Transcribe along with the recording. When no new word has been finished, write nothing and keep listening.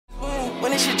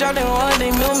shit dropped in one, they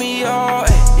mill me all.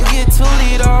 You get 2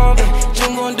 lead off,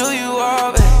 Jim gon' do you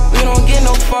all. We don't get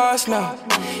no fuss now.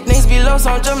 Niggas be low,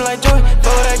 so I'm jumping like Jordan.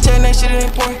 Throw that check, that shit ain't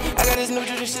important. I got this new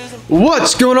tradition.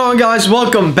 What's going on, guys?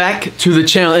 Welcome back to the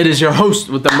channel. It is your host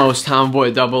with the most,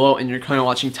 TommyBoy00, and you're currently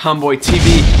watching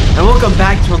TommyBoyTV. And welcome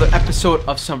back to another episode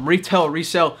of some retail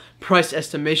resale price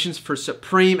estimations for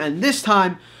Supreme. And this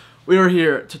time, we are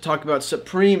here to talk about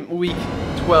Supreme Week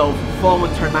 12, Fall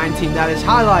Winter 19. That is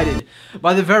highlighted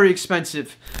by the very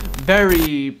expensive,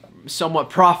 very somewhat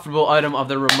profitable item of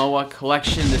the Rimowa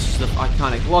collection. This is the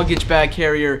iconic luggage bag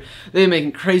carrier. They're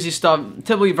making crazy stuff,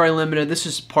 typically very limited. This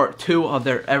is part 2 of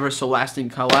their ever so lasting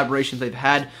collaborations they've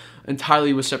had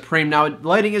entirely with Supreme. Now,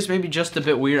 lighting is maybe just a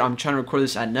bit weird. I'm trying to record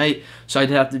this at night, so I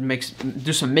did have to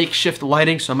do some makeshift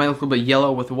lighting, so I might look a little bit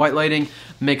yellow with white lighting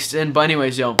mixed in. But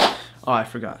anyways, yo, oh, I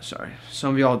forgot. Sorry.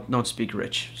 Some of y'all don't speak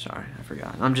rich. Sorry, I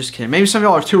forgot. I'm just kidding. Maybe some of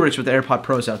y'all are too rich with the AirPod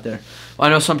Pros out there. Well,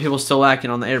 I know some people still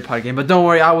lacking on the AirPod game, but don't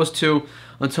worry, I was too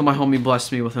until my homie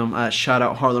blessed me with them. Shout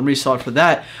out Harlem Reseller for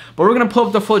that. But we're going to pull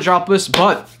up the full drop list,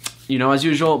 but you know, as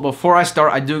usual, before I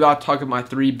start, I do got to talk about my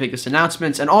 3 biggest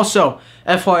announcements. And also,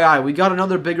 FYI, we got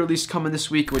another big release coming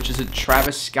this week, which is a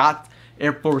Travis Scott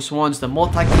Air Force Ones, the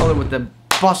multicolor with the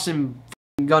bussin'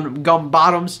 gum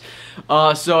bottoms.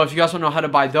 So if you guys want to know how to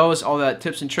buy those, all that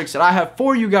tips and tricks that I have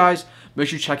for you guys, make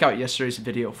sure you check out yesterday's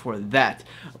video for that.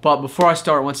 But before I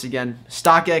start, once again,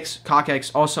 StockX,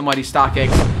 CockX, also Mighty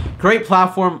StockX, great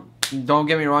platform. Don't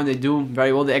get me wrong, they do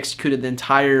very well. They executed the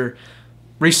entire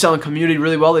reselling community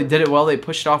really well. They did it well. They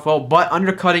pushed it off well. But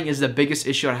undercutting is the biggest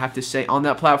issue, I have to say, on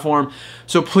that platform.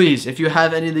 So please, if you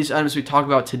have any of these items we talk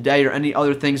about today or any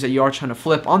other things that you are trying to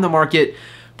flip on the market,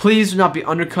 please do not be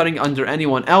undercutting under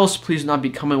anyone else. Please do not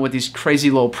be coming with these crazy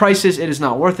low prices. It is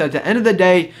not worth it. At the end of the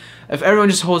day, if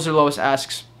everyone just holds their lowest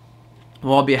asks,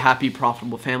 we'll all be a happy,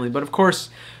 profitable family. But of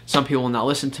course, some people will not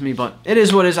listen to me, but it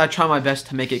is what it is. I try my best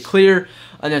to make it clear.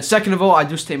 And then second of all, I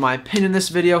do state my opinion in this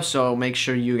video, so make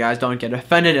sure you guys don't get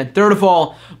offended. And third of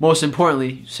all, most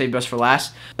importantly, save best for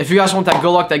last. If you guys want that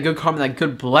good luck, that good karma, that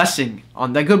good blessing,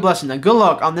 that good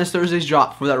luck on this Thursday's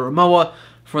drop for that Rimowa,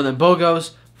 for the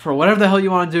BOGOs, for whatever the hell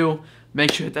you want to do,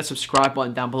 make sure you hit that subscribe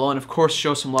button down below. And of course,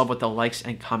 show some love with the likes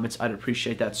and comments. I'd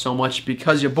appreciate that so much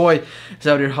because your boy is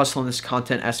out here hustling this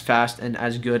content as fast and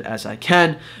as good as I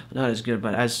can. Not as good,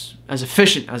 but as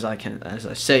efficient as I can, as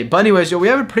I say. But anyways, yo, we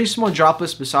have a pretty small drop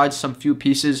list besides some few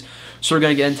pieces. So we're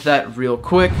going to get into that real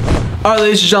quick. All right,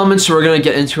 ladies and gentlemen, so we're going to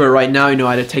get into it right now. You know,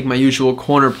 I had to take my usual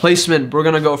corner placement. We're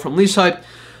going to go from least hype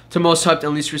to most hyped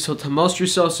and least resale to most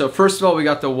resale. So first of all, we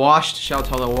got the washed. Shout out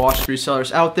to all the washed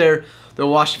resellers out there. The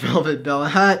washed velvet Bella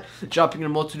hat, dropping in a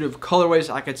multitude of colorways.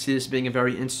 I could see this being a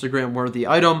very Instagram-worthy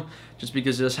item, just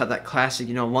because it does have that classic,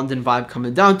 you know, London vibe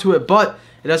coming down to it. But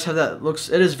it does have that looks.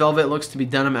 It is velvet. It looks to be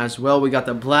denim as well. We got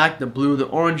the black, the blue, the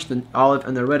orange, the olive,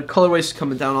 and the red colorways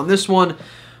coming down on this one.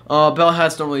 Bell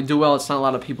hats don't really do well. It's not a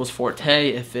lot of people's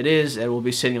forte. If it is, it will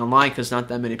be sitting online because not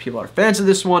that many people are fans of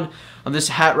this one, of this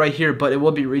hat right here. But it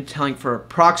will be retailing for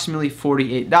approximately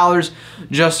 $48,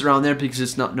 just around there, because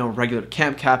it's not no regular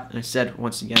camp cap. And instead,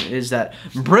 once again, it is that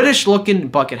British-looking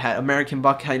bucket hat, American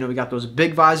bucket hat. You know, we got those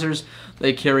big visors.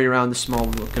 They carry around the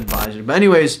small-looking visor. But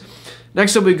anyways,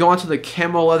 next up, we go on to the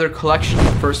camo leather collection.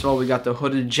 First of all, we got the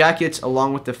hooded jackets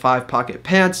along with the 5-pocket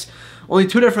pants. Only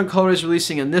 2 different colors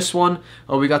releasing in this one.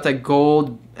 We got that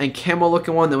gold and camo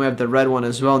looking one. Then we have the red one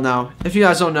as well. Now, if you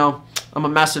guys don't know, I'm a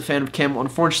massive fan of camo.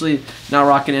 Unfortunately, not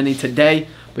rocking any today.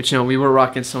 But, you know, we were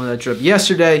rocking some of that drip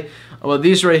yesterday. Well,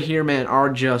 these right here, man, are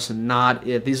just not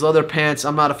it. These leather pants,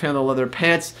 I'm not a fan of the leather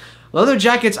pants. Leather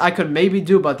jackets, I could maybe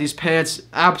do, but these pants,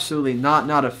 absolutely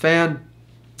not a fan.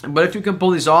 But if you can pull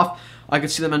these off, I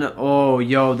could see them in, oh,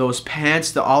 yo, those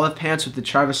pants, the olive pants with the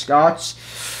Travis Scotts.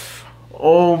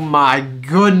 Oh my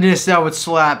goodness, that would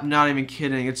slap. Not even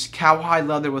kidding. It's cowhide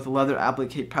leather with a leather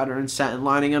applique pattern and satin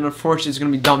lining, and unfortunately, it's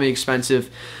going to be dummy expensive.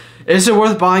 Is it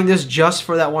worth buying this just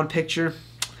for that one picture?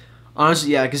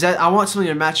 Honestly, yeah, because I want something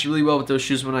to match really well with those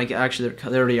shoes when I actually,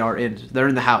 they already are in. They're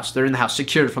in the house. They're in the house,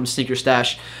 secured from Sneaker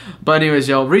Stash. But anyways,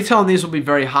 yo, retail on these will be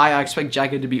very high. I expect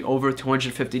jacket to be over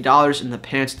 $250 and the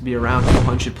pants to be around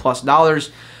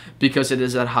 $200+, because it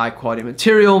is that high quality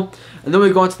material. And then we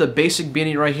go into the basic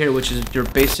beanie right here, which is your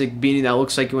basic beanie that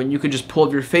looks like when you could just pull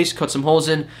up your face, cut some holes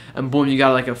in, and boom, you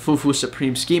got like a Fufu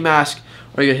Supreme ski mask,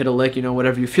 or you hit a lick, you know,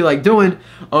 whatever you feel like doing.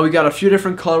 We got a few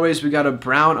different colorways. We got a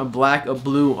brown, a black, a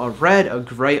blue, a red, a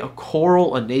gray, a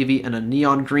coral, a navy, and a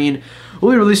neon green.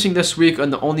 We'll be releasing this week,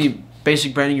 and the only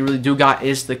basic branding you really do got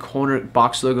is the corner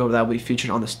box logo that will be featured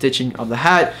on the stitching of the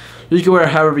hat. You can wear it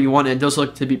however you want. It does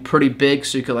look to be pretty big,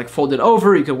 so you could like fold it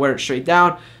over, you could wear it straight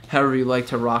down, however you like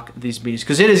to rock these beanies,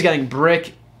 because it is getting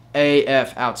brick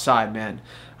AF outside, man.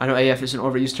 I know AF is an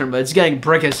overused term, but it's getting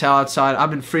brick as hell outside.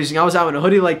 I've been freezing. I was out in a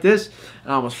hoodie like this,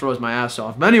 and I almost froze my ass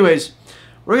off. But anyways,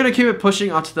 we're going to keep it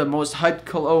pushing onto the most hyped,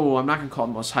 oh, I'm not going to call it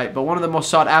most hyped, but one of the most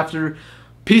sought after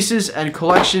pieces and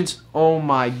collections. Oh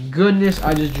my goodness,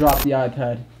 I just dropped the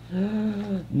iPad.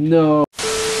 No.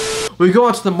 We go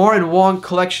on to the Martin Wong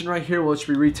collection right here, which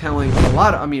will be retailing a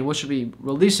lot of, which will be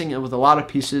releasing it with a lot of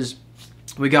pieces.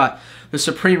 We got the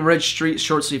Supreme Ridge Street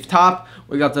short sleeve top.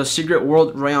 We got the Secret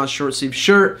World rayon short sleeve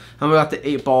shirt. And we got the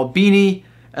 8-ball beanie.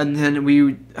 And then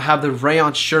we have the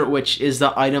rayon shirt, which is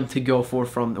the item to go for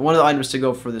one of the items to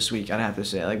go for this week, I'd have to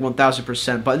say, like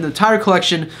 1000%. But in the entire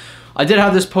collection, I did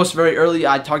have this post very early.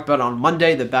 I talked about it on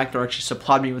Monday. The back door actually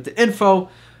supplied me with the info,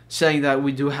 saying that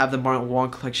we do have the Martin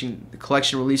Wong collection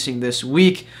releasing this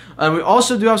week. And we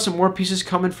also do have some more pieces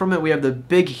coming from it. We have the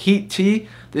Big Heat tee,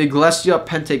 the Iglesia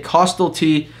Pentecostal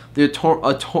tee, the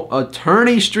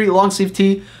Attorney Street long sleeve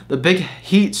tee, the Big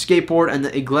Heat skateboard, and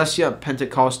the Iglesia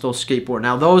Pentecostal skateboard.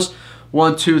 Now those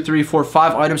 1, 2, 3, 4,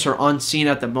 5 items are unseen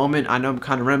at the moment. I know I'm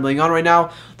kind of rambling on right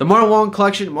now. The Martin Wong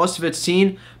collection, most of it's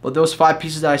seen, but those 5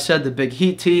 pieces that I said, the Big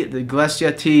Heat tee, the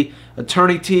Iglesia tee,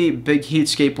 Attorney tee, Big Heat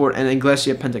skateboard, and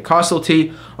Iglesia Pentecostal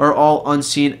tee are all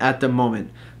unseen at the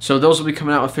moment. So those will be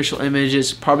coming out official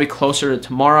images probably closer to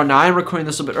tomorrow. Now I am recording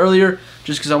this a little bit earlier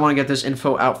just because I want to get this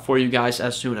info out for you guys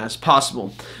as soon as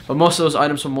possible. But most of those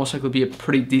items will most likely be a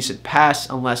pretty decent pass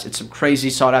unless it's some crazy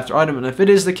sought after item. And if it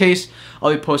is the case,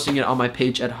 I'll be posting it on my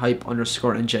page at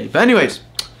hype_NJ. But anyways,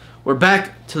 we're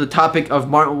back to the topic of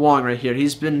Martin Wong right here.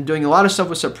 He's been doing a lot of stuff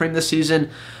with Supreme this season.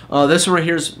 This one right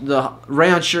here is the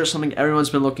rayon shirt, something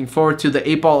everyone's been looking forward to. The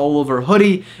 8-ball all-over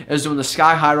hoodie is doing the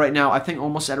sky high right now. I think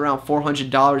almost at around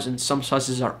 $400, and some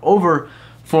sizes are over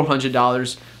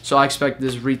 $400. So I expect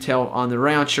this retail on the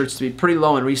rayon shirts to be pretty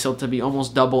low and resale to be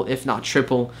almost double, if not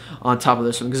triple, on top of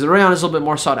this one. Because the rayon is a little bit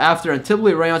more sought after, and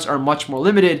typically rayons are much more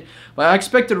limited. But I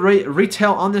expect the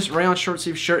retail on this rayon short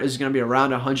sleeve shirt is going to be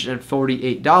around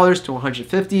 $148 to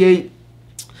 $158.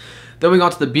 Then we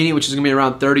got to the beanie, which is going to be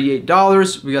around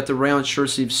 $38. We got the rayon short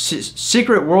sleeve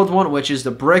Secret World one, which is the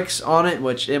bricks on it,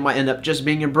 which it might end up just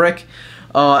being a brick.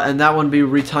 And that one will be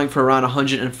retailing for around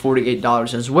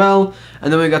 $148 as well.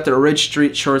 And then we got the Ridge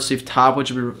Street short sleeve top,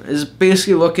 which is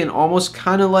basically looking almost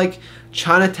kind of like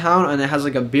Chinatown, and it has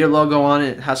like a beer logo on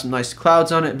it. It has some nice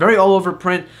clouds on it. Very all over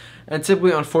print. And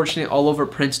typically, unfortunately, all over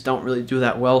prints don't really do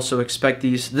that well, so expect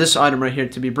this item right here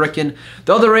to be bricking.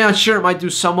 The other rayon shirt might do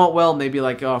somewhat well, maybe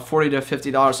like $40 to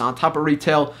 $50 on top of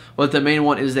retail, but the main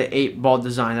one is the 8-ball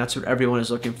design. That's what everyone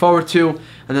is looking forward to.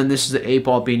 And then this is the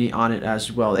 8-ball beanie on it as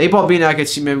well. The 8-ball beanie, I could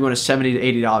see maybe going to $70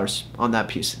 to $80 on that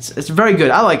piece. It's very good.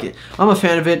 I like it. I'm a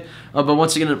fan of it. But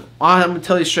once again, I'm going to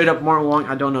tell you straight up, Martin Wong,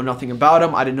 I don't know nothing about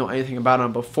him. I didn't know anything about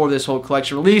him before this whole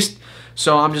collection released.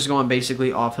 So I'm just going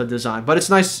basically off the design. But it's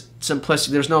nice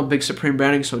simplicity. There's no big Supreme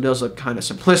branding, so it does look kind of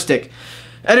simplistic.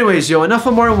 Anyways, yo, enough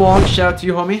of Martin Wong. Shout out to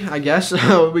you, homie, I guess.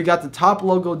 We got the top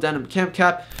logo denim camp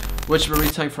cap, which we're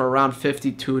retailing for around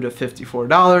 $52 to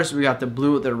 $54. We got the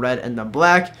blue, the red, and the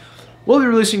black. We'll be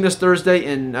releasing this Thursday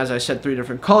in, as I said, 3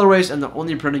 different colorways, and the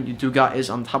only printing you do got is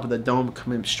on top of the dome,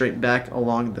 coming straight back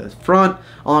along the front,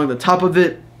 along the top of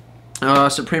it.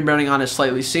 Supreme branding on is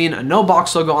slightly seen. No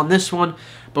box logo on this one,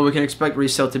 but we can expect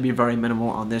resale to be very minimal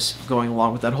on this, going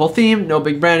along with that whole theme. No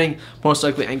big branding. Most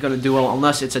likely ain't going to do well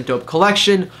unless it's a dope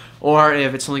collection, or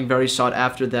if it's something very sought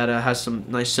after that has some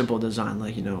nice simple design,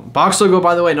 like, you know. Box logo,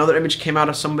 by the way, another image came out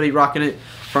of somebody rocking it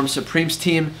from Supreme's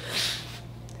team.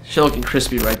 She's looking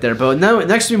crispy right there. But now,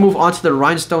 next we move on to the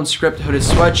rhinestone script hooded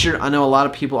sweatshirt. I know a lot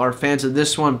of people are fans of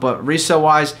this one, but resale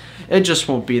wise, it just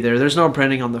won't be there. There's no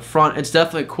branding on the front. It's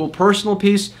definitely a cool personal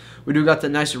piece. We do got the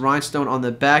nice rhinestone on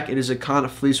the back. It is a kind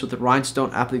of fleece with the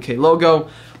rhinestone applique logo.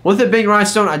 With it being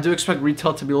rhinestone, I do expect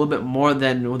retail to be a little bit more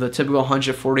than the typical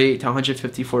 $148 to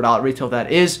 $154 retail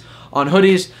that is on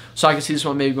hoodies. So I can see this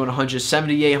one maybe going to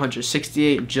 $178,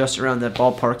 $168, just around that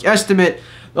ballpark estimate.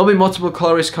 There'll be multiple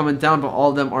colorways coming down, but all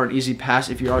of them are an easy pass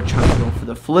if you are trying to go for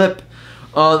the flip.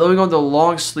 Then we go to the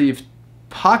long sleeve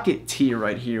pocket tee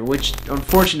right here, which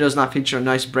unfortunately does not feature a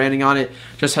nice branding on it.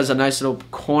 Just has a nice little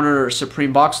corner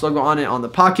Supreme box logo on it on the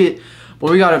pocket.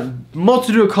 But we got a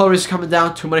multitude of colorways coming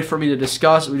down, too many for me to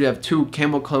discuss. We do have 2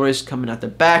 camo colorways coming at the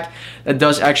back. That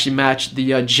does actually match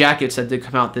the jackets that did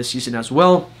come out this season as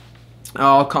well.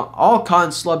 All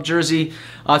cotton slub jersey.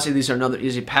 I'd say these are another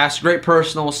easy pass. Great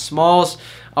personal. Smalls,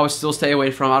 I would still stay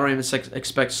away from. I don't even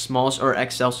expect smalls or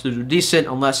XLs to do decent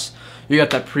unless you got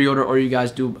that pre-order or you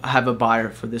guys do have a buyer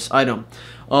for this item.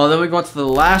 Then we go on to the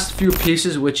last few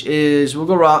pieces, which is, we'll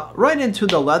go right into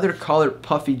the leather colored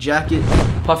puffy jacket.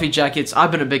 Puffy jackets.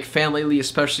 I've been a big fan lately,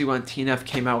 especially when TNF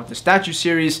came out with the statue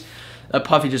series.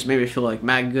 Puffy just made me feel like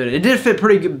mad good. It did fit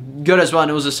pretty good as well,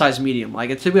 and it was a size medium. Like,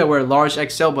 typically I wear large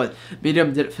XL, but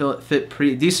medium did fit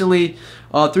pretty decently.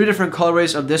 3 different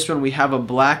colorways of this one. We have a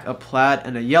black, a plaid,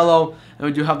 and a yellow. And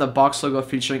we do have the box logo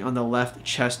featuring on the left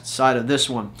chest side of this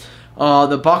one.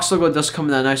 The box logo does come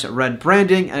in that nice red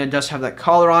branding, and it does have that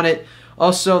collar on it.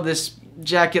 Also, this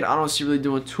jacket I don't see really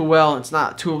doing too well. It's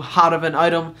not too hot of an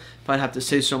item, if I'd have to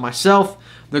say so myself.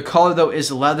 The collar, though,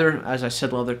 is leather. As I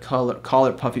said, leather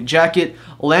collar puffy jacket.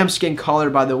 Lambskin collar,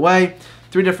 by the way.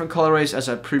 3 different colorways, as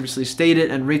I previously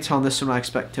stated. And retail on this one I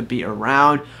expect to be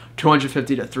around $250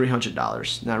 to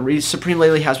 $300. Now, Supreme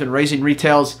lately has been raising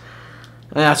retails.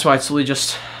 And that's why it's really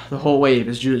just the whole wave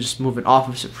is just moving off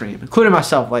of Supreme, including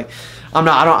myself. Like, I'm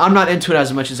not into it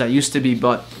as much as I used to be,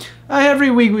 but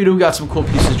every week we do got some cool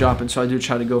pieces dropping, so I do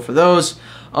try to go for those.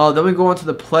 Then we go on to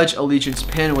the Pledge Allegiance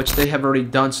pin, which they have already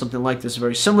done something like this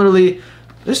very similarly.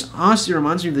 This honestly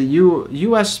reminds me of the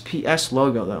USPS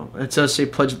logo, though. It does say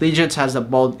Pledge Allegiance, has the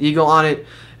bald eagle on it,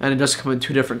 and it does come in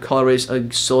 2 different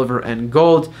colorways, silver and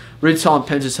gold. Retail on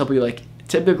pins is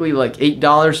typically like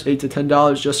 $8 to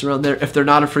 $10, just around there, if they're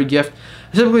not a free gift.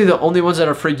 Typically, the only ones that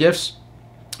are free gifts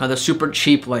are the super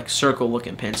cheap, like,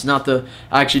 circle-looking pins, not the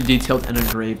actually detailed and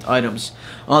engraved items.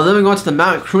 Then we go on to the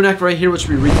mountain crew neck right here, which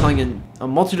will be retailing in a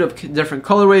multitude of different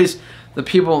colorways. The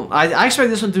people, I expect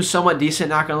this one to do somewhat decent,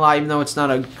 not gonna lie, even though it's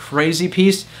not a crazy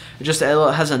piece. It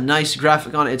has a nice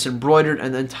graphic on it. It's embroidered,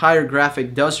 and the entire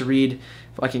graphic does read,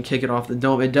 if I can kick it off the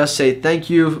dome, it does say, thank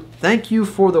you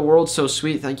for the world so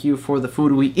sweet, thank you for the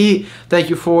food we eat, thank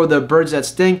you for the birds that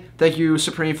sting, thank you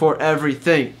Supreme for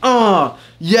everything. Oh,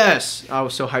 yes! I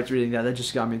was so hyped reading that. That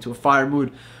just got me into a fire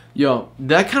mood. Yo,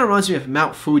 that kind of reminds me of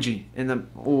Mount Fuji. I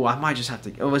might just have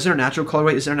to, oh, is there a natural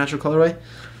colorway? Is there a natural colorway?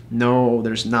 No,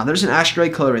 there's not. There's an ash gray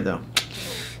colorway, though.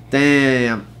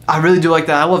 Damn. I really do like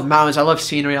that. I love mountains. I love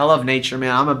scenery. I love nature,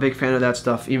 man. I'm a big fan of that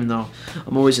stuff, even though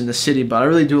I'm always in the city. But I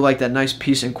really do like that nice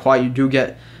peace and quiet you do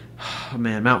get. Oh,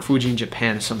 man, Mount Fuji in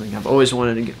Japan is something I've always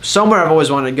wanted to go. Somewhere I've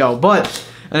always wanted to go. But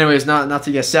anyways, not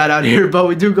to get sad out here, but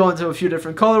we do go into a few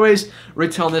different colorways.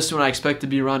 Retail on this one I expect to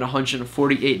be around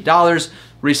 $148.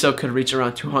 Resale could reach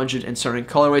around $200 in certain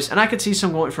colorways. And I could see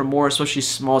some going for more, especially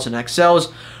smalls and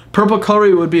XLs. Purple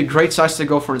colorway would be a great size to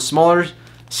go for in smaller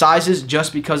sizes,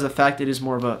 just because of the fact it is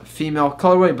more of a female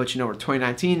colorway. But you know, we're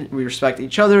 2019, we respect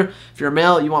each other. If you're a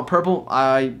male, you want purple,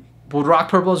 I would rock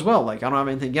purple as well. Like, I don't have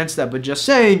anything against that, but just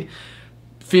saying,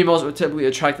 females would typically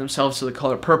attract themselves to the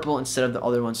color purple instead of the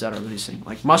other ones that are releasing.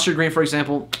 Like mustard green, for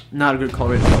example, not a good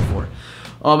colorway to go for.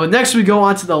 But next we go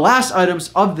on to the last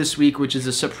items of this week, which is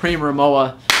the Supreme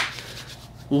Rimowa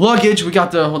luggage. We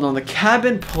got the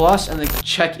cabin plus and the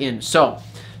check-in. So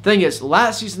thing is,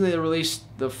 last season they released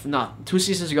 2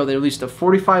 seasons ago they released the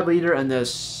 45 liter and the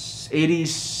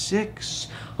 86.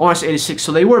 I want to say 86.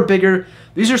 So they were bigger.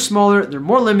 These are smaller. They're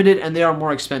more limited and they are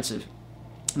more expensive.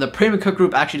 The Premium Cook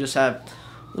Group actually just have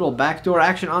little backdoor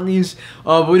action on these.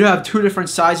 But we do have 2 different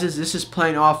sizes. This is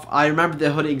playing off. I remember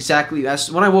the hoodie exactly.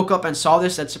 That's when I woke up and saw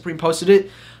this, that Supreme posted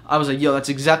it. I was like, yo, that's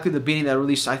exactly the beanie that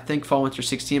released, I think, Fall Winter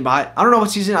 16. But I don't know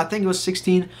what season. I think it was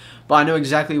 16. But I know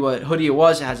exactly what hoodie it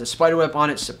was. It has a spider web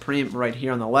on it. Supreme right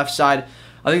here on the left side.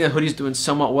 I think the hoodie's doing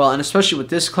somewhat well. And especially with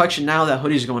this collection now, that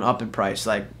hoodie's going up in price.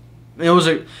 Like, it was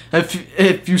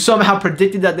if you somehow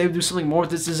predicted that they would do something more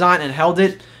with this design and held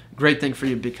it, great thing for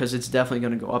you, because it's definitely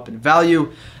going to go up in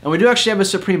value. And we do actually have a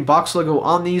Supreme box logo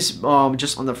on these,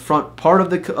 just on the front part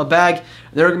of the bag.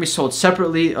 They're going to be sold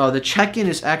separately. The check-in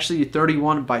is actually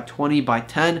 31 by 20 by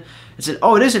 10. It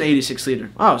is an 86 liter.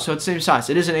 Oh, so it's the same size.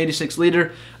 It is an 86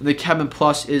 liter. The Cabin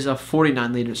Plus is a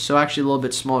 49 liters, so actually a little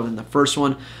bit smaller than the first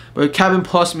one. But Cabin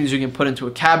Plus means you can put into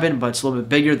a cabin, but it's a little bit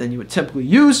bigger than you would typically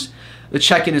use. The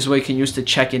check-in is what you can use to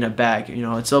check in a bag. You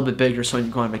know, it's a little bit bigger, so you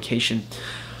can go on vacation.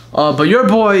 But your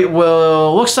boy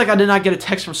looks like I did not get a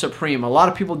text from Supreme. A lot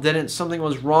of people didn't. Something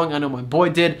was wrong. I know my boy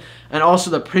did. And also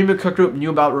the Premium Cook Group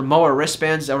knew about Rimowa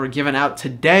wristbands that were given out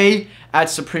today at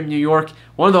Supreme New York.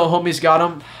 One of the homies got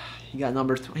them. He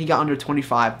got under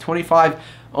 25. 25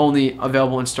 only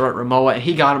available in store at Rimowa.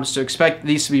 He got them, so expect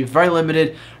these to be very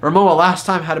limited. Rimowa last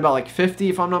time had about like 50,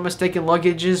 if I'm not mistaken,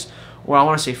 luggages. Or I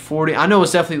want to say 40. I know it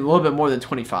was definitely a little bit more than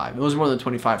 25. It was more than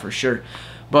 25 for sure.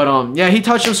 But yeah, he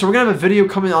touched them. So we're going to have a video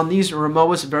coming on these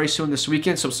Rimowas very soon this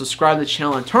weekend. So subscribe to the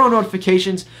channel and turn on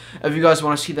notifications if you guys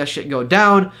want to see that shit go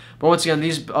down. But once again,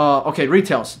 these, okay,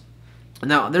 retails.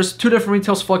 Now, there's two different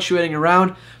retails fluctuating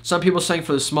around. Some people saying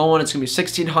for the small one, it's going to be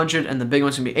 $1,600 and the big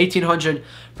one's going to be $1,800.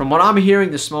 From what I'm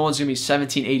hearing, the small one's going to be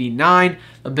 $1,789.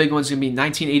 The big one's going to be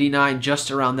 $1,989,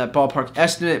 just around that ballpark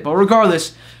estimate. But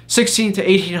regardless, $1,600 to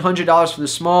 $1,800 for the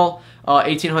small,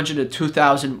 $1,800 to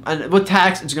 $2,000. And with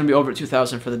tax, it's going to be over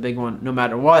 $2,000 for the big one, no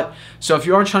matter what. So if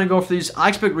you are trying to go for these, I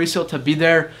expect resale to be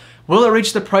there. Will it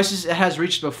reach the prices it has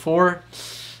reached before?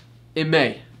 It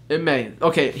may. It may.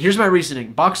 Okay, here's my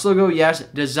reasoning. Box logo, yes.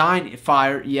 Design,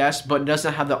 fire, yes. But it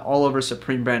doesn't have the all-over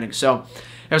Supreme branding. So,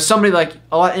 if somebody like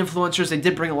a lot of influencers, they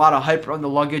did bring a lot of hype on the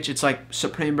luggage. It's like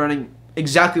Supreme branding,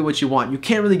 exactly what you want. You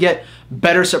can't really get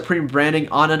better Supreme branding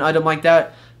on an item like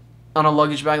that, on a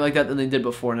luggage bag like that, than they did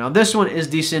before. Now, this one is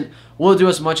decent. Will it do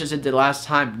as much as it did last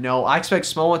time? No. I expect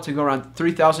small one to go around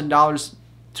 $3,000,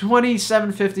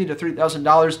 $2,750 to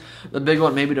 $3,000. The big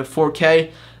one maybe to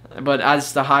 $4K. But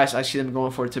as the highest I see them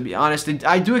going for, to be honest.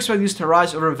 I do expect these to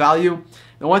rise over value.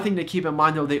 The one thing to keep in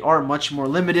mind, though, they are much more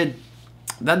limited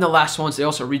than the last ones. They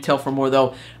also retail for more,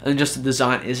 though, and just the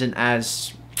design isn't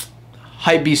as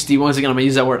hype beasty. Once again, I'm going to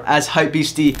use that word, as hype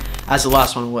beasty as the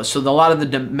last one was. So a lot of the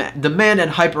demand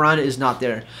and hype around it is not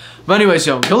there. But anyway,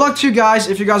 so good luck to you guys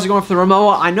if you guys are going for the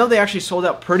Rimowa. I know they actually sold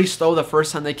out pretty slow the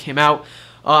first time they came out.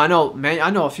 I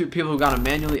know a few people who got them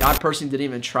manually. I personally didn't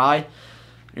even try.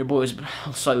 Your boy was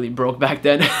slightly broke back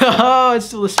then. It's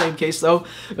still the same case, though.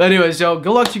 But anyways, so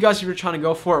good luck to you guys if you're trying to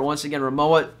go for it. Once again,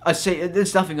 Rimowa, I say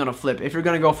it's definitely going to flip. If you're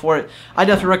going to go for it, I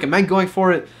definitely recommend going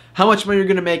for it. How much money you're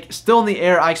going to make? Still in the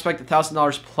air. I expect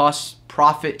 $1,000 plus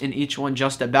profit in each one,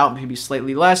 just about. Maybe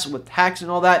slightly less with tax and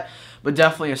all that. But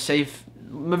definitely a safe,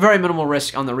 very minimal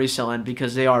risk on the resale end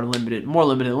because they are limited, more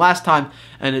limited than last time.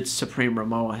 And it's Supreme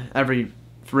Rimowa.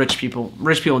 Rich people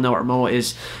know what Rimowa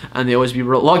is, and they always be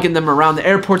lugging them around the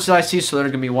airports that I see, so they're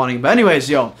gonna be wanting. But anyways,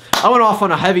 yo, I went off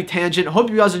on a heavy tangent. Hope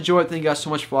you guys enjoyed. Thank you guys so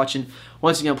much for watching.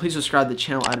 Once again, please subscribe to the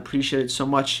channel. I'd appreciate it so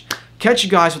much. Catch you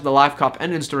guys with the live cop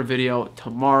and in-store video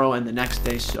tomorrow and the next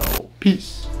day. So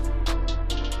peace.